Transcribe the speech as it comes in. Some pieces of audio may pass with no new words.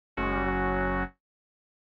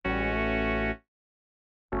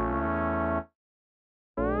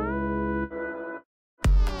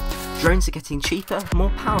Drones are getting cheaper, more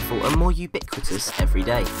powerful and more ubiquitous every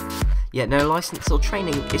day. Yet no license or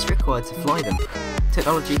training is required to fly them.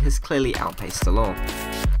 Technology has clearly outpaced the law.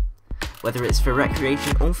 Whether it's for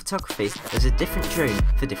recreation or photography, there's a different drone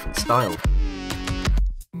for different style.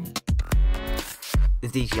 The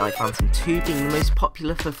DJI Phantom 2 being the most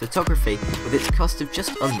popular for photography with its cost of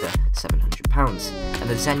just under £700 and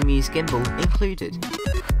the Zen Muse gimbal included.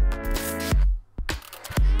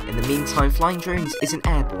 In the meantime, flying drones is an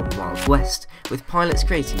airborne Wild West, with pilots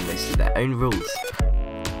creating most of their own rules.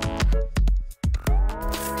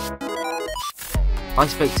 I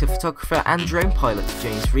spoke to photographer and drone pilot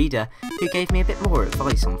James Reader, who gave me a bit more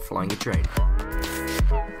advice on flying a drone.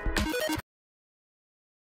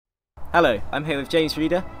 Hello, I'm here with James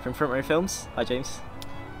Reader from Front Row Films. Hi James.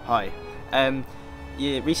 Hi.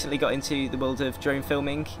 You recently got into the world of drone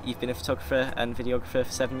filming. You've been a photographer and videographer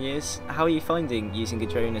for 7 years. How are you finding using a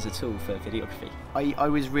drone as a tool for videography? I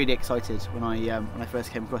was really excited when I first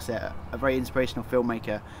came across it. A very inspirational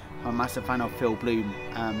filmmaker, I'm a massive fan of Phil Bloom,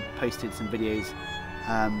 posted some videos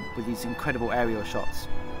with these incredible aerial shots,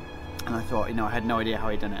 and I thought, I had no idea how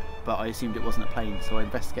he'd done it, but I assumed it wasn't a plane, so I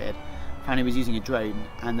investigated, found he was using a drone,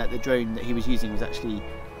 and that the drone that he was using was actually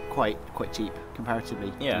quite cheap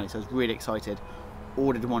comparatively. Yeah. So I was really excited,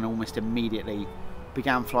 ordered one almost immediately,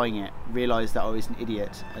 began flying it, realised that I was an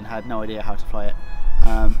idiot and had no idea how to fly it,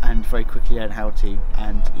 and very quickly learned how to,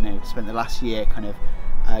 and spent the last year kind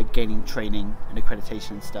of gaining training and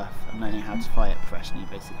accreditation and stuff, and learning how to fly it professionally,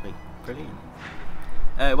 basically. Brilliant.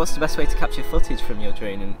 What's the best way to capture footage from your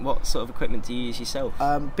drone, and what sort of equipment do you use yourself?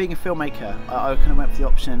 Being a filmmaker, I kind of went for the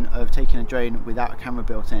option of taking a drone without a camera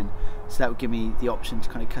built in, so that would give me the option to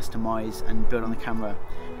kind of customise and build on the camera.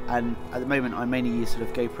 And at the moment I mainly use sort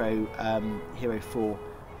of GoPro Hero 4,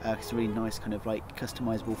 it's a really nice kind of like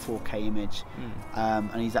customisable 4K image,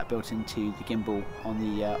 and I use that built into the gimbal on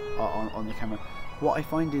the camera. What I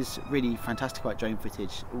find is really fantastic about drone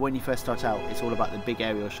footage, when you first start out, it's all about the big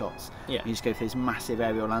aerial shots. Yeah. You just go for those massive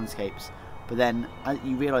aerial landscapes, but then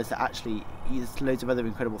you realise that actually there's loads of other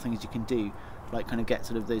incredible things you can do, like kind of get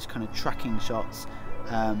sort of those kind of tracking shots.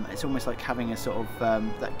 It's almost like having a sort of,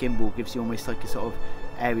 that gimbal gives you almost like a sort of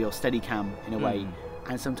aerial steady cam in a way,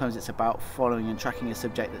 and sometimes it's about following and tracking a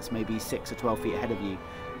subject that's maybe 6 or 12 feet ahead of you.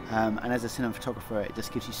 And as a cinematographer, it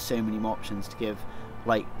just gives you so many more options to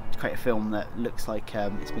create a film that looks like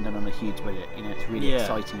it's been done on a huge budget. It's really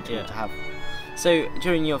exciting to have. So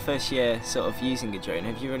during your first year sort of using a drone,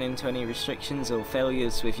 have you run into any restrictions or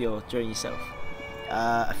failures with your drone yourself?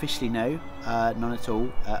 Officially no, none at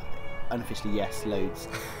all. Unofficially yes, loads.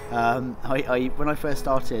 When I first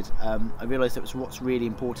started, I realised that what's really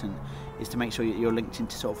important is to make sure you're linked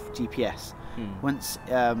into sort of GPS. Once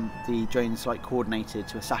the drone's coordinated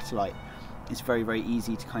to a satellite, it's very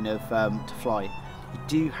easy to kind of to fly. You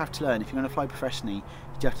do have to learn, if you're going to fly professionally,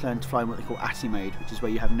 you do have to learn to fly in what they call ATI mode, which is where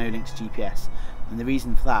you have no link to GPS. And the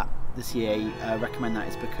reason for that, the CAA recommend that,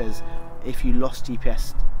 is because if you lost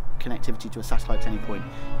GPS connectivity to a satellite at any point,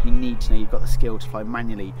 you need to know you've got the skill to fly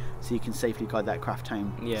manually so you can safely guide that craft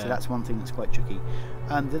home. So that's one thing that's quite tricky.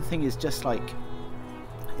 The other thing is just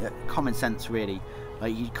common sense, really.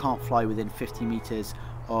 You can't fly within 50 meters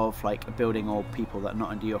of a building or people that are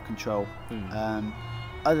not under your control.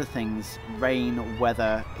 Other things, rain,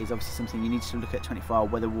 weather is obviously something you need to look at 24-hour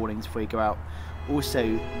weather warnings before you go out. Also,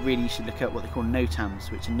 really you should look at what they call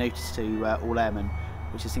NOTAMs, which are notice to all airmen,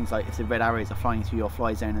 which is things like if the red arrows are flying through your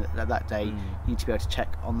fly zone that day, you need to be able to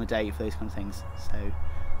check on the day for those kind of things. So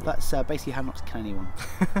that's basically how not to kill anyone.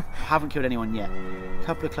 I haven't killed anyone yet. A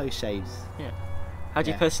couple of close shaves. Yeah. How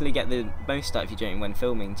do you personally get the most out of your drone when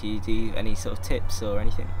filming? Do you do any sort of tips or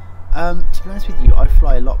anything? To be honest with you, I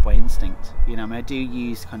fly a lot by instinct. I do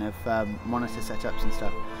use kind of monitor setups and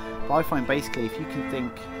stuff, but I find basically if you can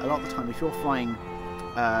think, a lot of the time if you're flying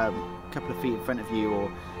a couple of feet in front of you, or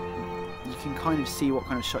you can kind of see what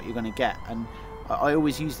kind of shot you're going to get, and I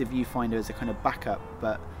always use the viewfinder as a kind of backup,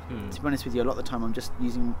 but to be honest with you, a lot of the time I'm just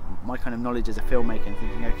using my kind of knowledge as a filmmaker and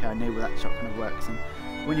thinking, okay, I know where that shot kind of works. And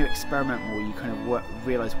when you experiment more, you kind of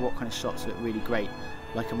realise what kind of shots look really great.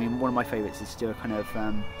 One of my favourites is to do a kind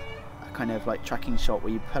of tracking shot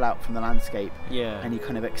where you pull out from the landscape, and you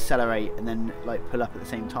kind of accelerate and then pull up at the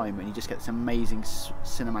same time, and you just get this amazing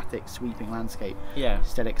cinematic sweeping landscape.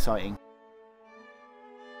 It's dead exciting.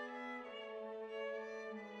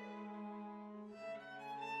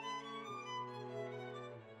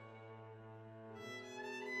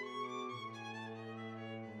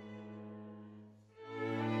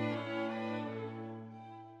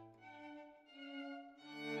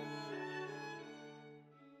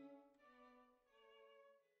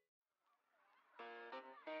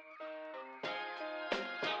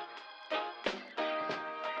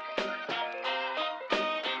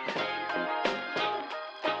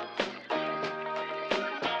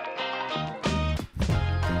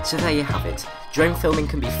 So there you have it. Drone filming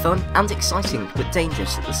can be fun and exciting, but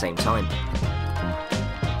dangerous at the same time.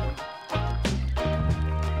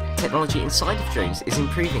 Technology inside of drones is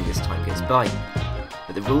improving as time goes by,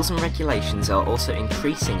 but the rules and regulations are also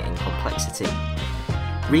increasing in complexity.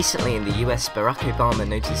 Recently in the US, Barack Obama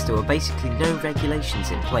noticed there were basically no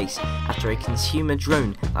regulations in place after a consumer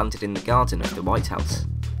drone landed in the garden of the White House.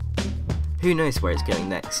 Who knows where it's going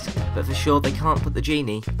next, but for sure they can't put the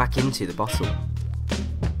genie back into the bottle.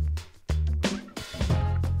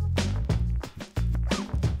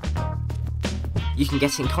 You can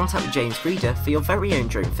get in contact with James Breeder for your very own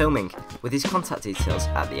drone filming, with his contact details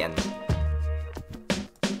at the end.